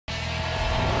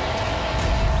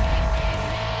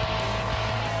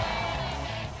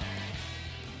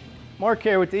Mark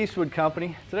here with the Eastwood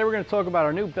Company. Today we're going to talk about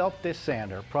our new belt disc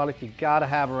sander, a product you gotta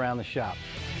have around the shop.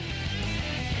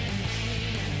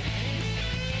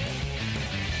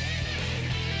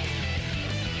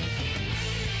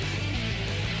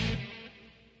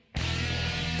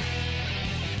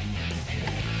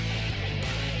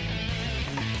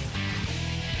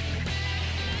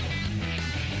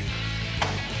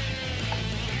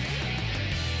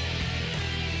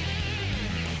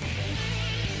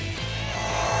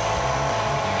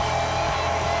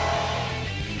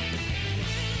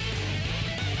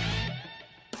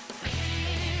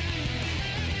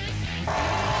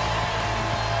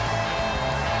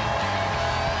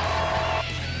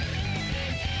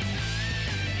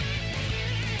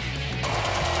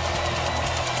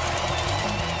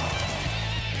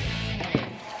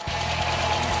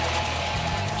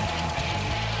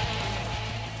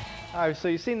 All right, so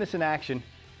you've seen this in action.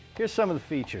 Here's some of the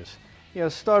features. You know,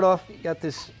 start off, you got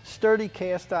this sturdy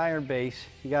cast iron base.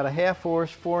 You got a 1/2 horse,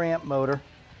 4 amp motor.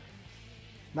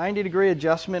 90-degree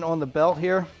adjustment on the belt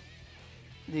here.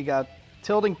 You got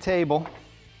tilting table,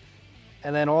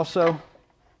 and then also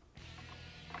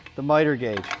the miter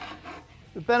gauge.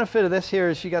 The benefit of this here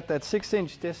is you got that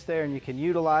 6-inch disc there, and you can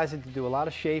utilize it to do a lot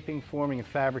of shaping, forming, and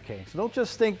fabricating. So don't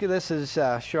just think of this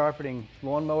as sharpening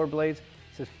lawnmower blades.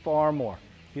 This is far more.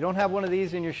 If you don't have one of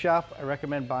these in your shop, I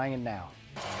recommend buying it now.